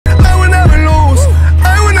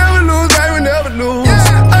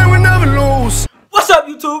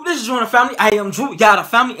family? I am Drew, y'all the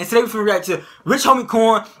family, and today we finna react to Rich Homie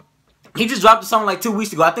Quan. He just dropped a song like 2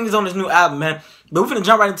 weeks ago. I think it's on his new album, man. But we finna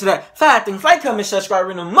jump right into that. 5 things. Like, comment, subscribe,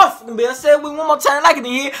 ring the motherfucking bell. Say it one more time, like it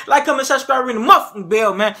in here. Like, comment, subscribe, ring the motherfucking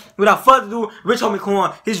bell, man. Without further ado, Rich Homie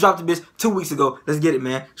Quan, he's dropped the bitch 2 weeks ago. Let's get it,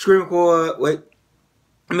 man. Screen record. Wait.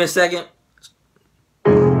 Give me a second.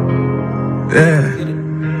 Yeah.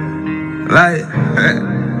 Like,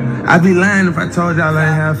 I'd be lying if I told y'all I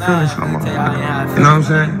ain't have feelings no more. You know what I'm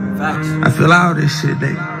saying? Facts. I feel all this shit,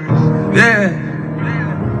 they. Yeah.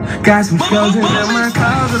 Got some skeletons in my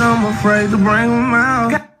closet, I'm afraid to bring them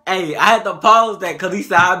out. Hey, I had to pause that because he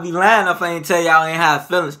said I'd be lying if I ain't tell y'all I ain't have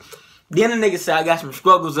feelings. Then the nigga said I got some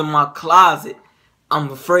struggles in my closet.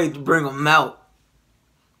 I'm afraid to bring them out.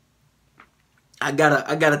 I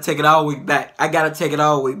gotta take it all the way back. I gotta take it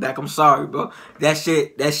all the way back. I'm sorry, bro. That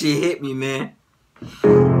shit hit me, man. Yeah.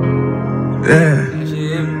 That shit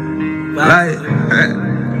hit me. Like,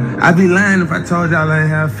 I'd be lying if I told y'all I ain't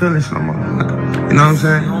have feelings no more. You know what I'm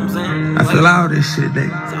saying? You know what I'm saying? I feel all this shit, they.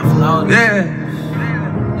 Yeah.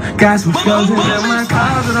 Got some skeletons in my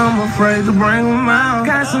closet, I'm afraid to bring them out.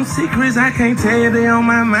 Got some secrets I can't tell you, they on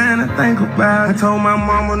my mind to think about. I told my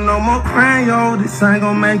mama no more crying, yo, this ain't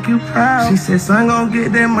gonna make you proud. She said, son, gon'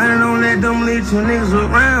 get that money, don't let them lead you niggas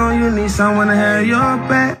around. You need someone to have your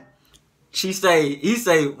back. He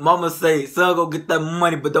say, mama say, son, go get that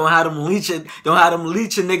money, but don't have them leech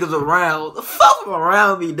niggas around. The fuck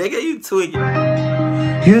around me, nigga, you tweaking.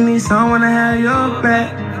 You need someone to have your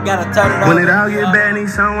back. You gotta turn it on. When it all get bad, need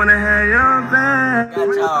someone to have your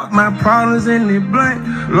back. My problems in the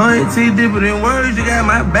blunt, loyalty deeper than words. You got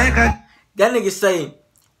my back. That nigga say,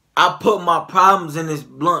 I put my problems in this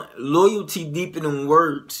blunt, loyalty deeper than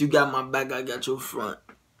words. You got my back, I got your front.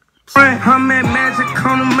 I'm at Magic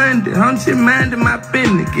on a Monday. I'm just minding my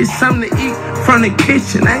business. Get something to eat from the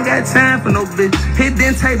kitchen. Ain't got time for no bitch. It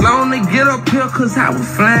didn't take long to get up here cause I was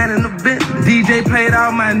flying in the bed. DJ played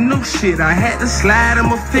all my new shit. I had to slide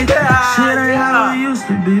him a fit. Shit ain't how it used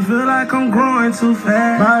to be. Feel like I'm growing too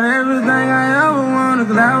fast. Bought everything I ever wanted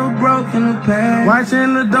cause I was broke in the past.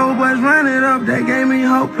 Watching the dope boys run it up, they gave me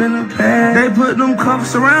hope in the past. They put them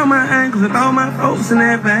cuffs around my ankles and all my folks in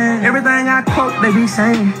that van. Everything I quote, they be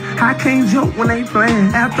saying. I can't joke when they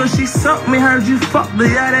playing. After she sucked me, heard you fucked her.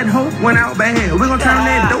 Yeah, that hope went out bad. We gon' turn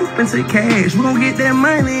that dope into cash. We gon' get that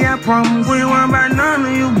money, I promise. We ain't worried about none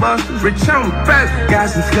of you busters. Rich on back.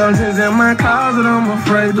 Got some skeletons in my closet, I'm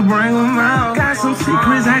afraid to bring them out. Got some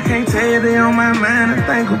secrets I can't tell you, they on my mind to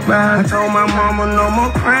think about. I told my mama no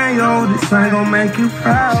more crying, yo, this ain't gon' make you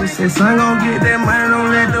proud. She said, son, gon' get that money,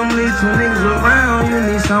 don't let them leech you niggas around. You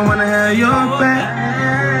need someone to have your back.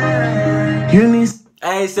 You need.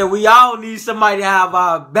 Hey, so we all need somebody to have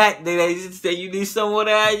our back. They say you need someone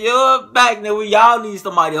to have your back. Then we all need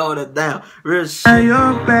somebody to hold us down. Real shit. Have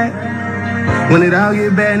your back. When it all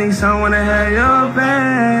get bad, need someone to have your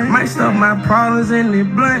back. Might stuff my problems in the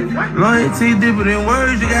blunt. Loyalty deeper than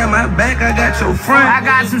words. You got my back, I got your front. I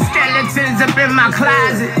got some skeletons up in my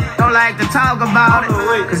closet. Don't like to talk about it,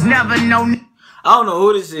 cause never know. I don't know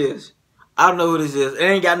who this is. I don't know who this is. It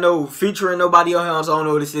ain't got no featuring nobody on here, so I don't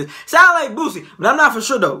know who this is. Sound like Boosie, but I'm not for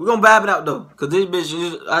sure though. We gonna vibe it out though, cause this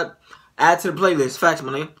bitch I add to the playlist. Facts,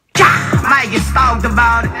 my nigga. Might get stalked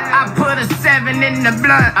about it. I put a 7 in the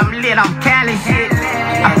blunt. I'm lit on Cali shit.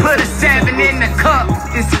 I put a 7 in the cup.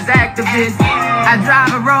 This is activist. I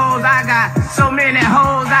drive a Rolls. I got so many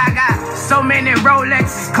hoes. I got so many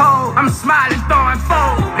Rolexes cold. I'm smiling, throwing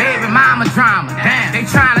foes. Baby mama drama. Damn, they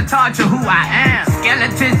trying to torture who I am.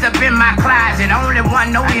 Skeletons up in my closet. Only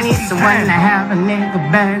one know is someone to have a nigga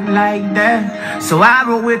back like that. So I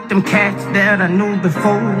roll with them cats that I knew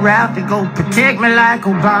before. Out to go protect me like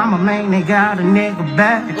Obama. Man, they got a nigga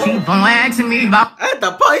back. They keep on asking me about. At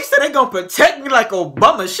the police said they gonna protect me like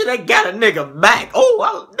Obama. Shit, they got a nigga back.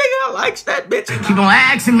 Oh, nigga, I likes that bitch. Keep on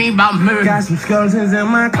asking me about murder. Got some skeletons in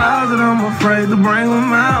my closet, I'm afraid to bring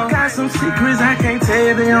them out. Got some secrets I can't tell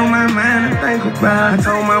you, they on my mind to think about. I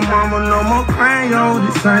told my mama no more crying, yo,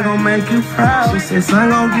 this ain't gon' make you proud. She said, son,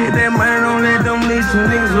 gon' get that money, don't let them leech you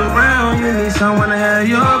niggas around. You need someone to have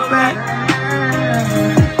your back.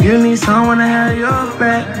 You need someone to have your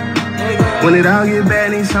back. When it all get bad,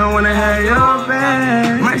 need someone to have your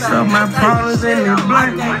back. Might stuff my problems in the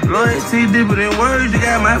blunt. Loyalty deeper than words. You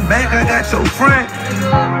got my back, I got your front.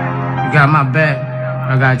 You got my back,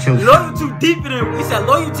 I got your front. Loyalty deeper than, he said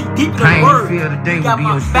loyalty deeper than words. Feel the day you got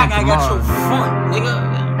my back, I got your front, nigga.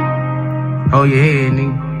 Hold your head,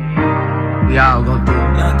 nigga. We all gon' do it.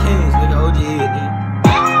 Young Kings, nigga, hold your head, nigga.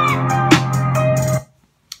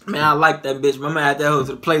 Man, I like that bitch. My man had that hoe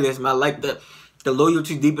to the playlist, man. I like that. The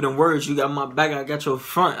loyalty deeper than words. You got my back, I got your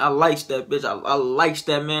front. I likes that, bitch. I likes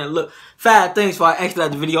that, man. Look, 5 things before I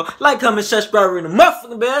expedite the video. Like, comment, subscribe, ring the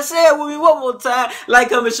motherfucking bell. Say it with me one more time. Like,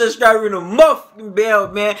 comment, subscribe, ring the motherfucking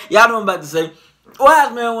bell, man. Y'all know what I'm about to say.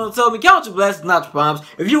 Wise man once told me, count your blessings, not your problems.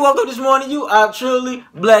 If you woke up this morning, you are truly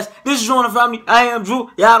blessed. This is Drew and the family. I am Drew.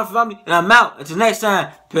 Y'all the family. And I'm out. Until next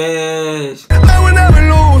time. Peace. I will never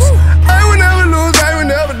lose. I will never lose. I will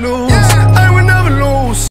never lose.